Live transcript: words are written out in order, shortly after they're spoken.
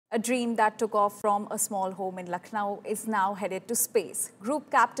A dream that took off from a small home in Lucknow is now headed to space. Group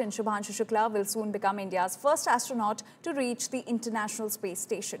Captain Subhanshu Shukla will soon become India's first astronaut to reach the International Space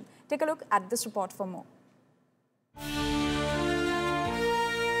Station. Take a look at this report for more.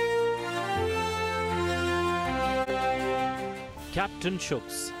 Captain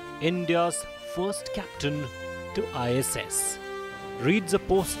Shukla, India's first captain to ISS, reads a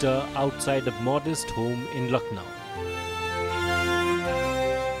poster outside a modest home in Lucknow.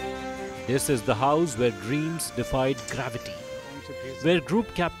 This is the house where dreams defied gravity, where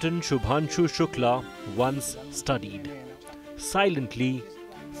Group Captain Subhanshu Shukla once studied, silently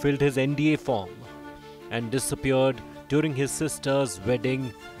filled his NDA form and disappeared during his sister's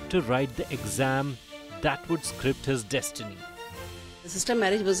wedding to write the exam that would script his destiny. The sister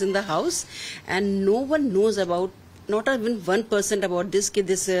marriage was in the house and no one knows about, not even 1% about this,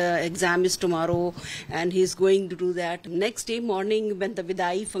 this exam is tomorrow and he's going to do that. Next day morning when the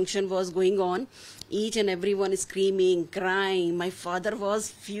Vidai function was going on, each and everyone is screaming, crying. My father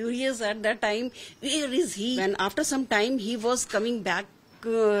was furious at that time. Where is he? And after some time he was coming back,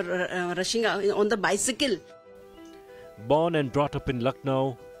 rushing on the bicycle. Born and brought up in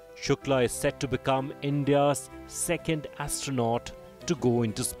Lucknow, Shukla is set to become India's second astronaut to go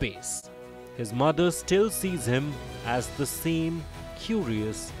into space. His mother still sees him as the same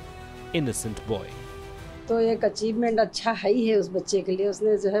curious, innocent boy. तो एक achievement अच्छा है ही है उस बच्चे के लिए.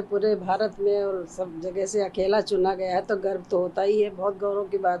 उसने जो है पूरे भारत में और सब जगह से अकेला चुना गया है तो गर्व तो होता ही है. बहुत गौरव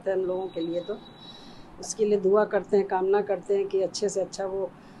की बात है हम लोगों के लिए. तो उसके लिए दुआ करते हैं, कामना करते हैं कि अच्छे से अच्छा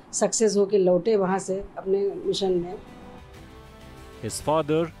वो सक्सेस होके लौटे वहाँ से अपने मिशन में. His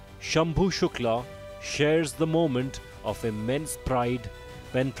father, Shambhu Shukla, shares the moment of immense pride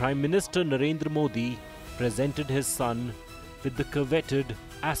when Prime Minister Narendra Modi presented his son with the coveted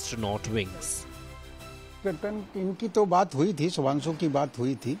astronaut wings. Captain इनकी तो बात हुई थी, शुभांशु की बात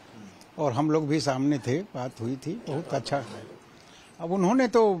हुई थी और हम लोग भी सामने थे, बात हुई थी. बहुत अच्छा. अब उन्होंने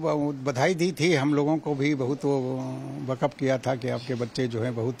तो बधाई दी थी, हम लोगों को भी बहुत वक़्फ़ किया था कि आपके बच्चे जो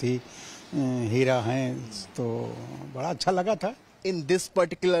हैं बहुत ही हीरा हैं. तो बड़ा अच्छा लगा था. In this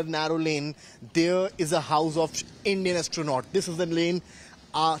particular narrow lane, there is a house of Indian astronaut. This is the lane,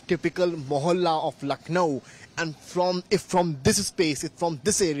 a typical mohalla of Lucknow. And from this space, from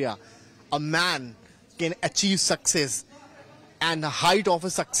this area, a man can achieve success. And the height of a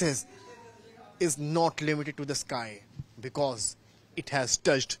success is not limited to the sky because it has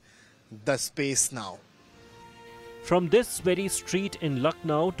touched the space now. From this very street in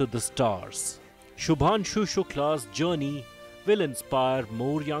Lucknow to the stars, Subhanshu Shukla's journey will inspire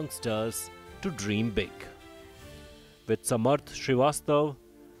more youngsters to dream big. With Samarth Srivastav,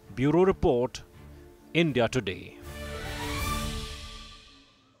 Bureau Report, India Today.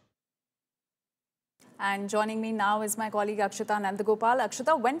 And joining me now is my colleague Akshita Nandagopal.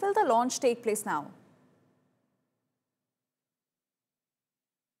 Akshita, when will the launch take place now?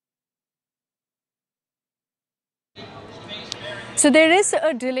 So there is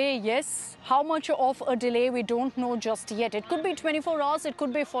a delay, yes. How much of a delay we don't know just yet. It could be 24 hours, it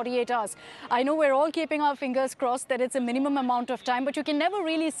could be 48 hours. I know we're all keeping our fingers crossed that it's a minimum amount of time, but you can never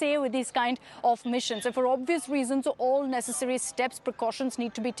really say with these kind of missions. And for obvious reasons, all necessary steps, precautions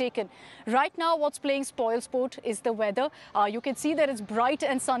need to be taken. Right now, what's playing spoil sport is the weather. You can see that it's bright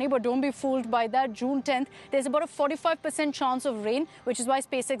and sunny, but don't be fooled by that. June 10th, there's about a 45% chance of rain, which is why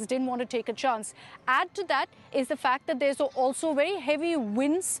SpaceX didn't want to take a chance. Add to that is the fact that there's also very heavy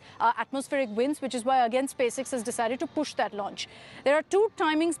winds, atmospheric winds, which is why again SpaceX has decided to push that launch. There are two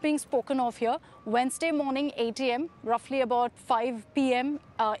timings being spoken of here. Wednesday morning 8 a.m., roughly about 5 p.m.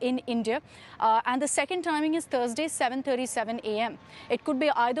 In India. And the second timing is Thursday 7:37 a.m. It could be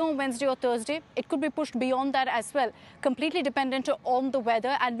either on Wednesday or Thursday. It could be pushed beyond that as well. Completely dependent on the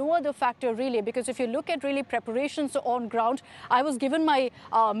weather and no other factor really, because if you look at really preparations on ground, I was given my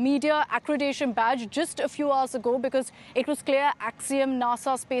media accreditation badge just a few hours ago because it was clear Axiom,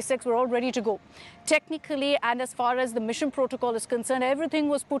 NASA, SpaceX were all ready to go. Technically and as far as the mission protocol is concerned, everything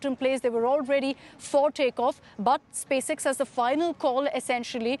was put in place. They were all ready for takeoff, but SpaceX has the final call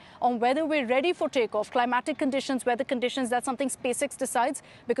essentially on whether we're ready for takeoff. Climatic conditions, weather conditions, that's something SpaceX decides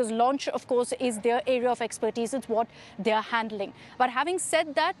because launch, of course, is their area of expertise. It's what they're handling. But having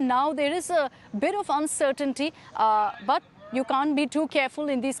said that, now there is a bit of uncertainty, but you can't be too careful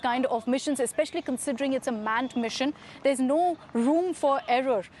in these kind of missions, especially considering it's a manned mission. There's no room for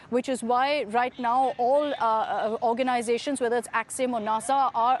error, which is why right now all organizations, whether it's Axiom or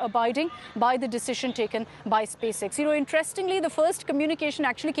NASA, are abiding by the decision taken by SpaceX. You know, interestingly, the first communication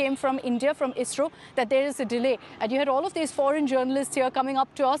actually came from India, from ISRO, that there is a delay. And you had all of these foreign journalists here coming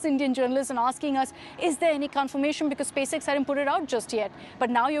up to us, Indian journalists, and asking us, is there any confirmation? Because SpaceX hadn't put it out just yet. But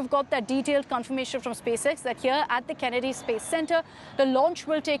now you've got that detailed confirmation from SpaceX that here at the Kennedy Space Center, the launch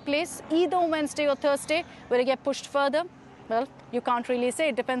will take place either Wednesday or Thursday. Will it get pushed further? Well, you can't really say.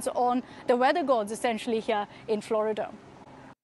 It depends on the weather gods essentially here in Florida.